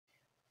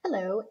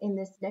Hello, in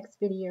this next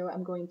video,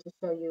 I'm going to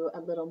show you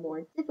a little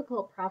more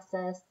difficult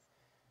process,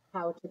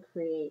 how to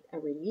create a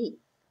relief.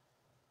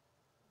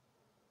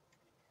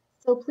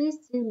 So please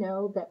do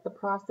know that the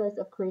process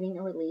of creating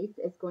a relief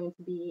is going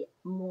to be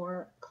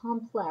more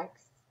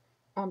complex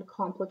and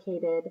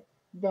complicated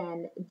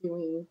than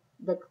doing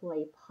the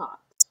clay pot.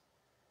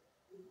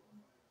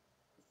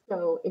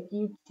 So if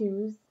you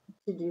choose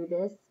to do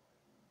this,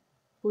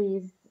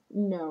 please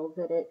know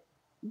that it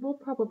will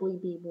probably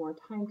be more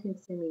time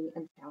consuming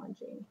and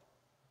challenging.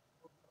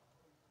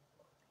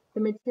 The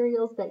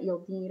materials that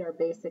you'll need are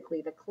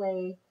basically the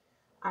clay.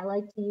 I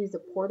like to use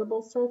a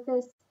portable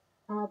surface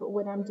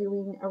when I'm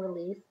doing a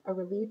relief. A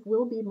relief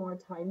will be more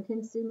time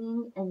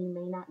consuming and you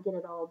may not get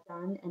it all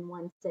done in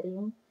one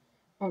sitting.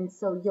 And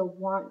so you'll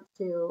want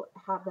to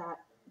have that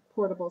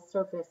portable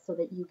surface so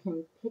that you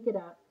can pick it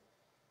up,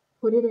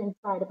 put it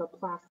inside of a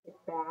plastic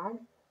bag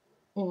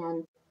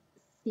and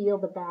seal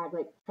the bag,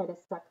 like try to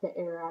suck the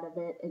air out of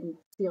it and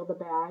seal the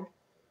bag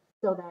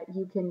so that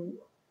you can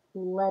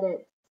let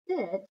it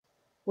sit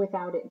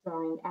without it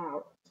drying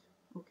out.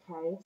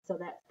 Okay, so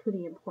that's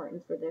pretty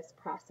important for this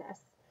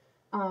process.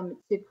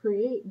 To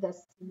create the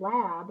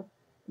slab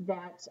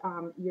that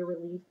your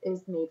relief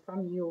is made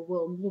from, you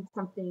will need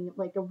something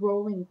like a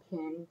rolling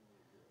pin.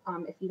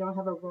 If you don't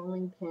have a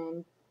rolling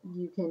pin,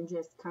 you can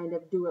just kind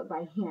of do it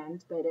by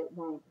hand, but it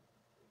won't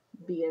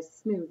be as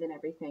smooth and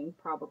everything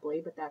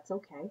probably, but that's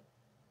okay.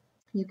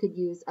 You could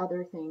use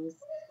other things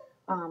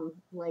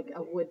like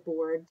a wood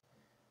board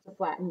to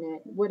flatten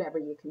it, whatever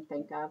you can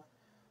think of.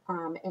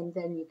 And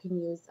then you can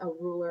use a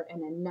ruler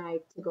and a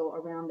knife to go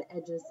around the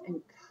edges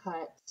and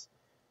cut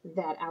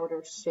that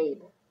outer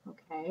shape,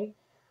 okay?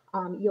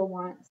 You'll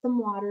want some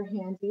water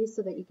handy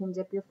so that you can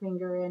dip your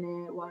finger in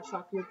it, wash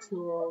off your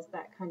tools,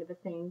 that kind of a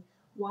thing.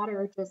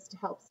 Water just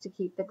helps to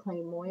keep the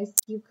clay moist.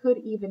 You could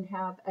even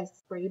have a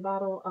spray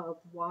bottle of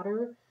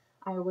water.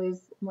 I always,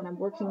 when I'm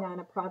working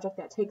on a project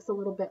that takes a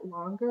little bit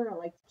longer, I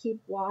like to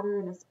keep water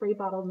in a spray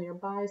bottle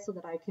nearby so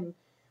that I can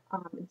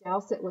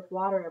douse it with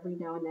water every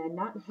now and then,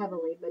 not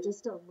heavily, but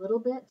just a little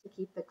bit to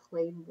keep the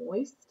clay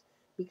moist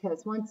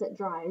because once it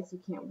dries, you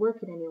can't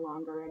work it any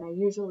longer. And I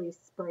usually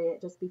spray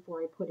it just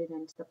before I put it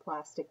into the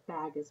plastic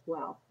bag as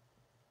well.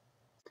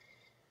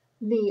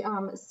 The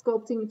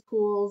sculpting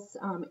tools,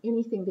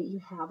 anything that you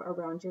have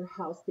around your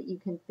house that you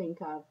can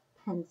think of,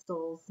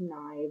 pencils,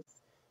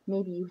 knives,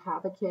 maybe you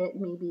have a kit,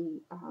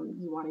 maybe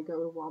you want to go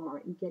to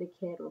Walmart and get a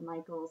kit or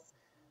Michael's,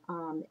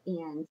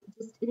 and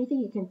just anything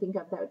you can think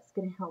of that's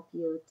going to help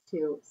you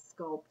to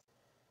sculpt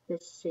the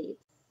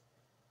shapes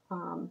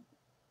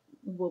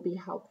will be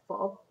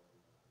helpful.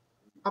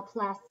 A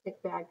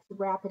plastic bag to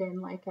wrap it in,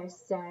 like I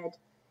said,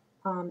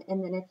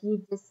 and then if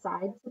you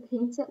decide to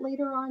paint it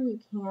later on, you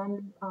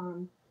can.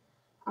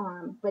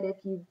 But if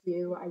you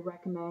do, I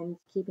recommend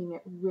keeping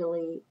it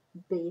really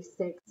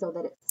basic so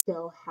that it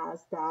still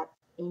has that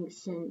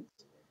ancient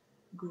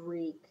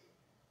Greek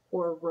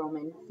or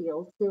Roman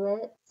feel to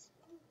it.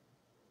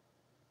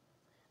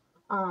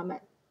 Um,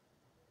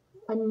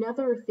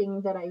 Another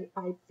thing that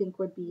I think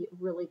would be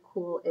really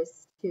cool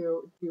is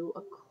to do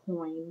a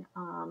coin.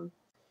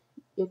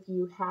 If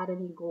you had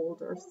any gold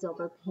or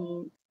silver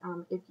paint,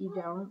 if you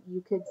don't,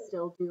 you could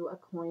still do a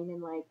coin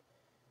and like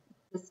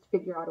just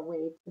figure out a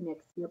way to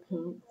mix your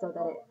paint so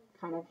that it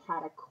kind of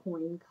had a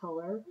coin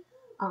color.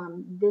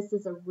 This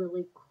is a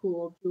really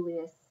cool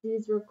Julius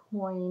Caesar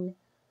coin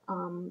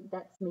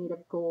that's made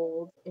of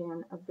gold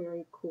and a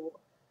very cool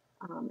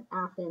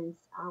Athens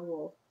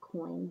owl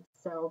coin.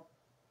 So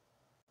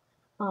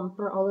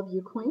for all of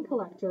you coin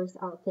collectors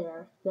out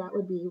there, that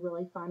would be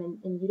really fun.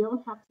 And you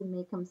don't have to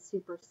make them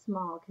super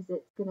small because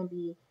it's going to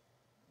be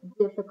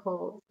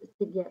difficult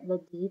to get the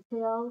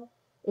detail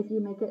if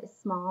you make it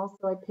small.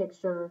 So I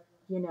picture,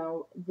 you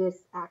know, this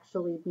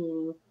actually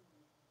being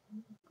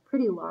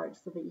pretty large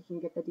so that you can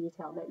get the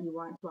detail that you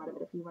want out of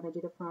it. If you want to do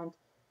the front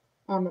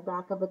and the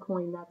back of the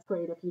coin, that's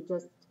great. If you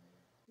just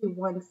do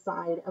one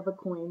side of a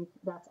coin,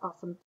 that's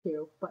awesome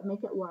too. But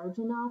make it large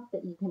enough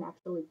that you can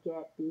actually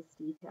get these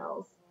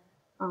details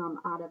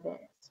out of it.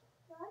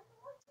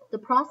 The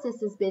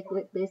process is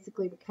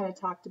basically we kind of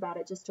talked about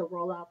it, just to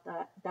roll out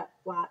that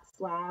flat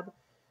slab,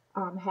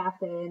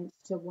 half inch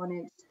to 1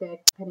 inch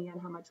thick, depending on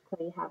how much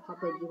clay you have, how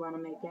big you want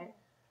to make it.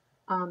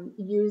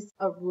 Use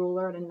a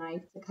ruler and a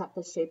knife to cut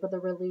the shape of the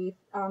relief.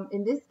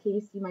 In this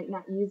case, you might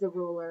not use a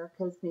ruler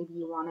because maybe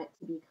you want it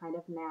to be kind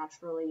of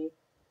naturally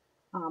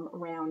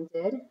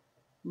rounded,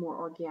 more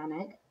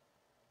organic.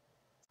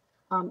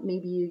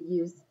 Maybe you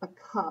use a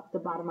cup, the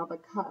bottom of a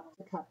cup,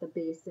 to cut the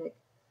basic,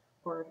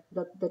 or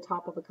the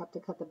top of a cup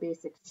to cut the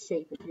basic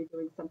shape if you're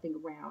doing something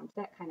round,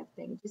 that kind of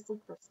thing. Just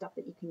look for stuff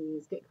that you can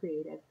use, get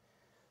creative.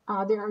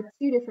 There are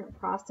two different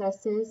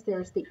processes.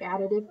 There's the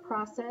additive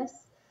process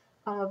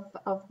of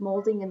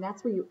molding, and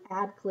that's where you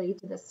add clay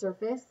to the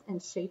surface and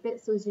shape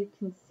it. So as you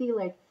can see,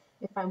 like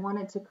if I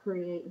wanted to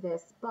create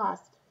this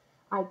bust,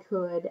 I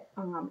could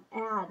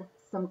add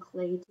some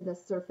clay to the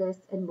surface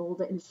and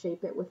mold it and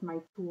shape it with my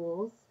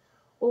tools.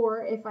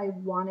 Or if I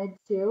wanted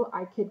to,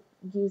 I could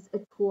use a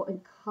tool and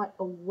cut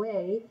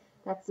away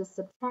That's a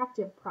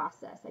subtractive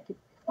process. I could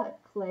cut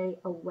clay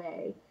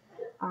away.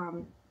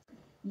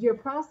 Your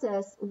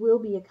process will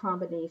be a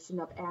combination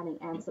of adding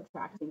and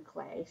subtracting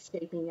clay,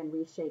 shaping and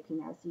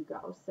reshaping as you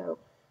go. So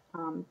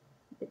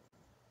it's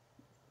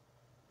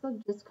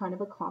just kind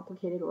of a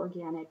complicated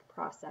organic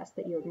process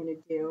that you're going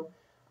to do.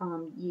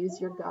 Use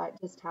your gut,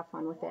 just have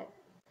fun with it.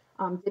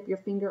 Dip your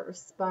finger or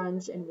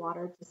sponge in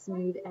water to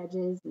smooth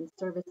edges and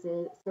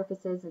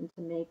surfaces and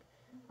to make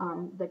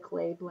the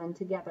clay blend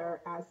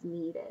together as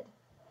needed.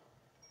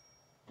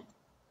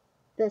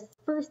 This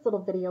first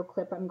little video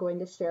clip I'm going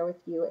to share with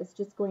you is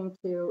just going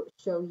to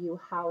show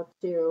you how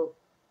to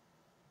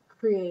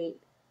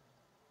create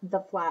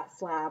the flat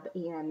slab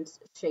and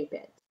shape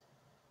it.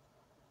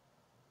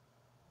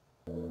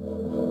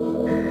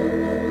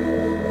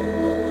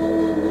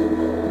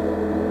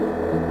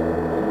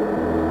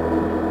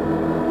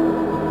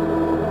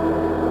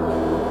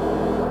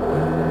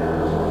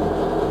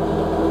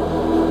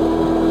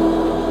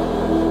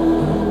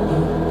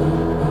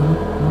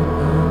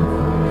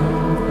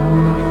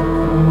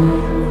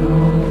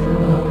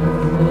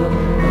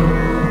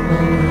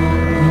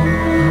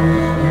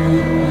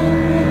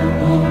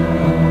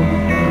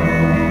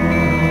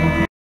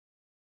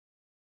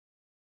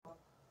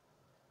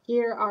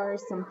 Here are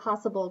some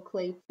possible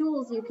clay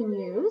tools you can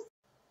use.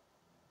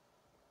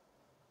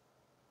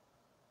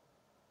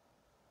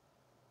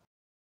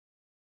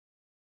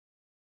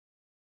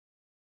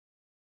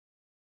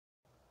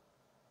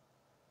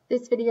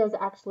 This video is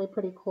actually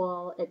pretty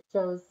cool. It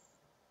shows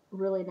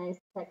really nice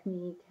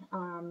technique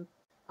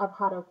of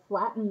how to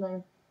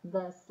flatten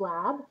the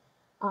slab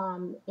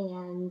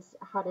and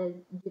how to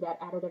do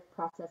that additive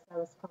process I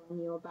was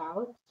telling you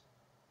about.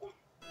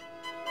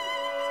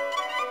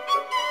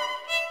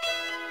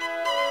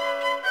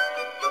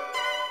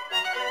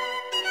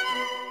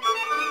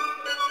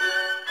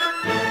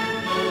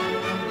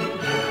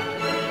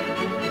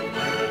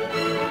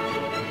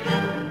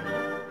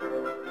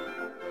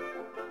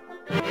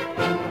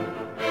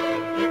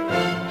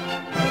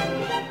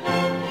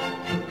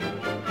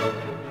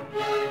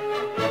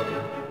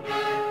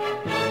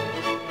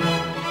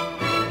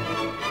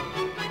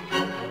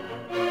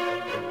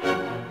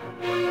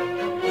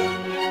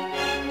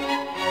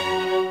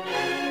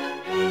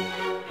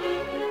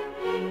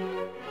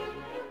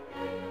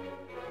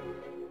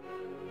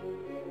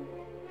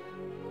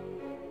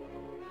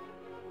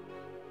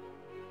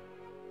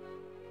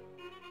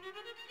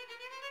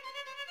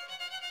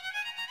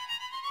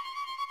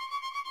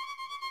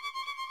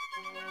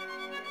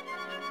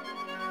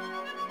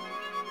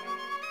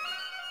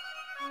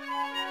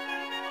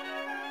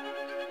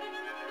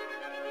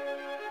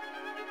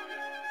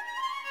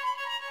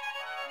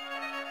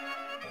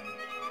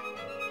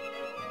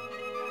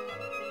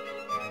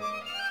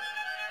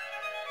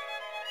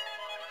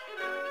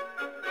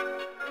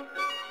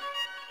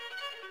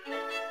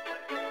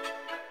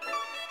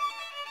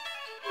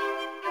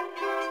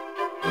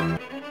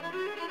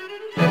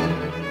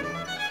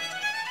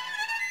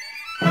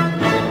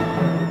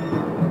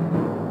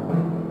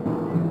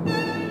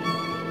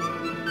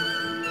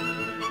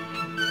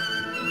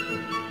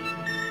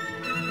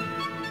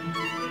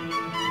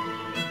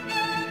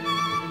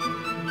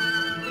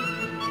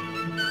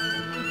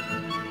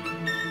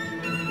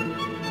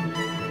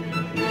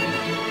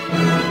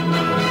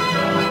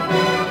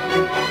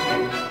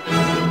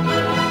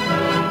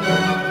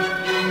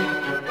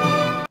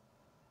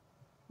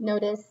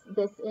 Notice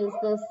this is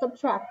the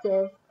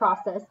subtractive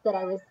process that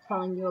I was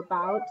telling you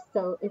about.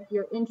 So if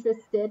you're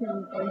interested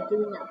in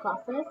doing that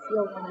process,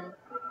 you'll want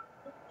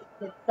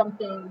to get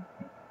something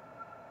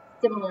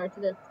similar to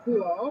this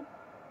tool.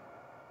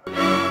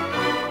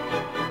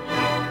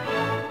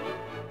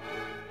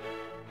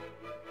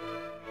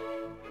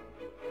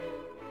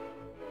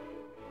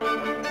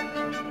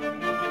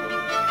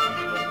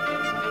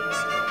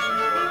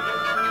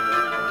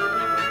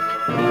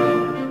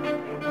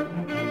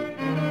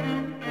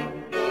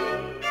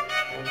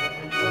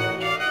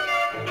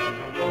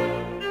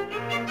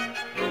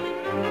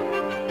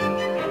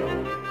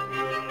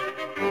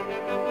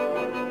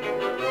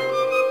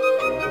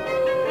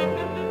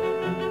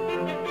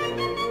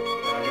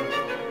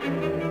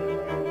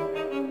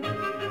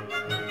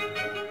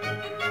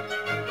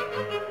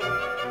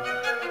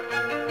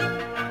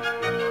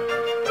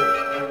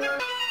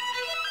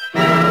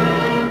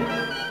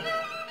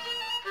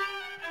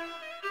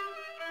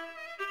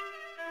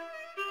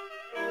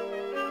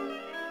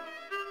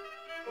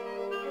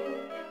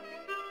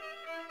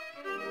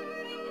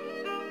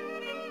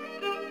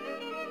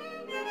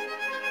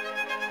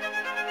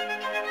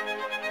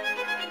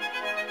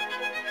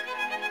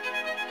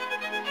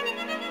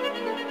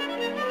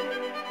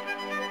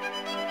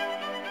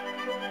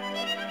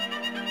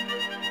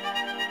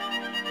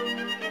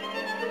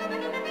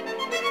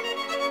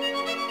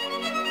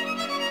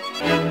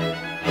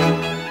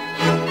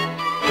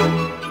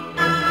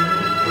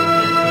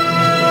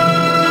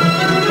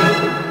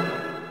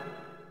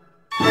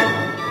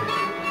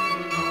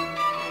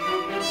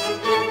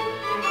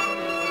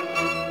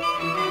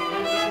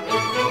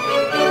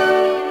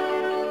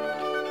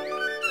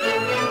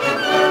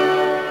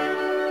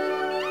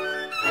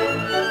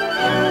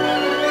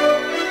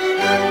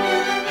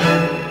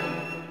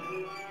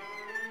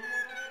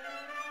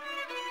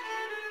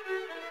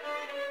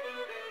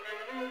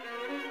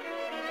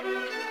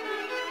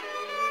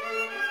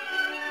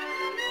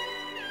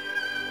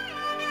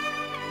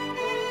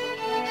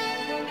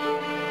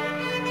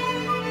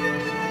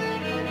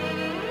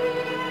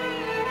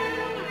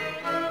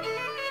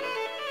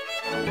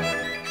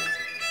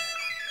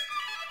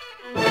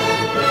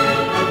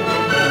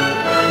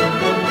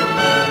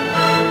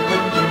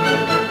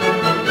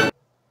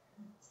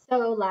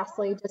 So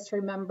lastly, just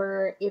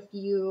remember, if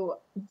you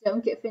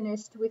don't get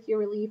finished with your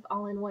relief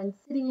all in one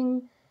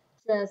sitting,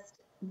 just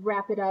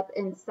wrap it up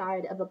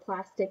inside of a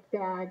plastic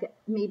bag,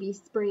 maybe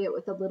spray it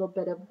with a little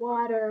bit of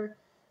water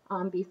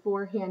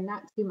beforehand,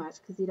 not too much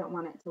because you don't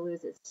want it to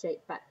lose its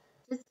shape, but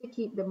just to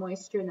keep the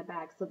moisture in the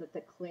bag so that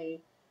the clay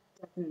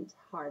doesn't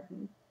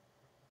harden.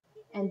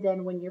 And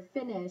then when you're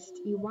finished,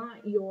 you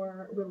want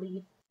your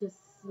relief to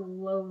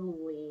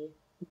slowly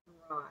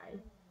dry.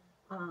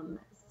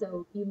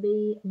 So you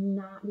may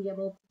not be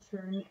able to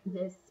turn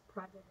this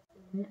project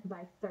in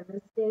by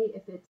Thursday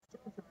if it's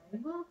still dry.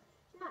 Well,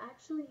 yeah,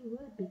 actually you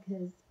would,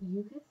 because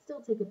you could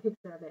still take a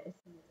picture of it as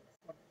soon as it's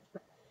finished,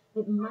 but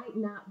it might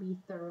not be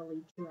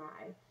thoroughly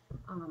dry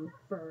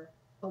for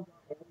a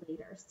while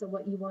later. So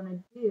what you want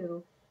to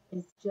do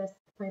is just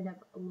kind of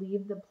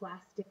leave the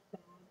plastic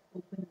bag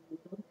open a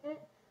little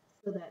bit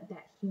so that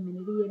that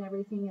humidity and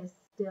everything is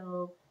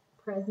still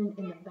present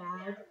in the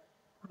bag,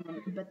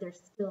 but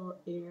there's still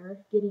air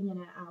getting in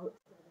and out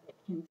so that it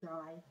can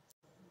dry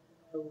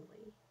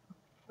slowly.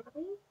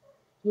 Okay?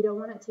 You don't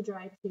want it to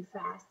dry too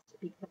fast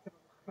because it'll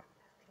crack.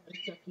 Okay?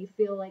 So if you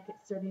feel like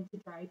it's starting to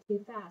dry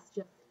too fast,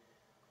 just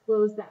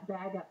close that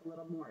bag up a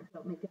little more.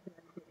 Don't make a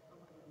very big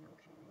opening.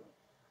 Okay?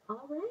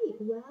 All right.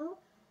 Well,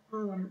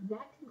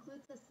 that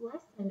concludes this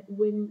lesson.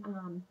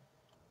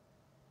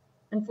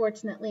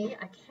 Unfortunately,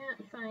 I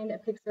can't find a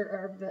picture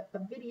or a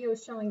video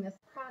showing this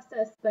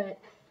process, but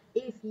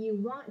if you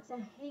want to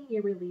hang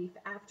your relief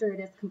after it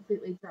is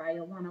completely dry,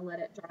 you'll want to let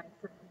it dry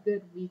for a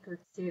good week or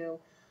two.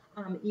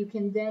 You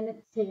can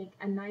then take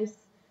a nice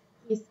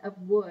piece of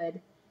wood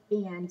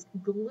and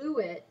glue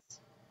it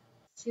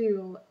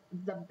to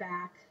the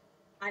back.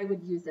 I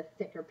would use a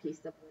thicker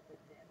piece of wood with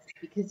this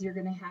because you're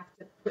going to have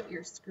to put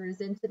your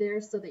screws into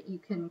there so that you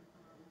can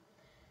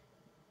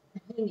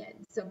hang it.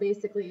 So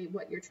basically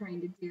what you're trying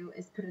to do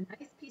is put a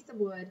nice piece of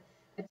wood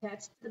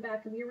attached to the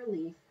back of your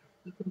relief.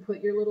 You can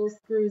put your little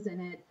screws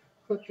in it,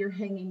 hook your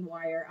hanging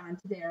wire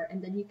onto there,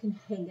 and then you can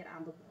hang it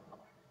on the wall.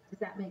 Does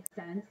that make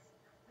sense?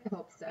 I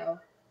hope so.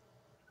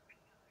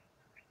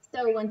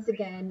 So once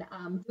again,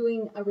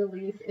 doing a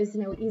relief is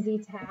no easy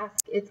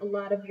task. It's a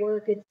lot of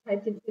work. It's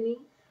time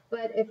consuming.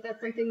 But if that's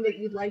something that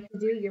you'd like to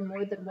do, you're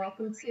more than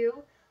welcome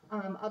to.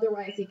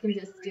 Otherwise, you can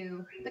just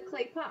do the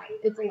clay pot.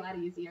 It's a lot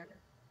easier.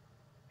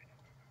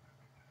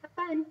 Have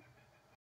fun.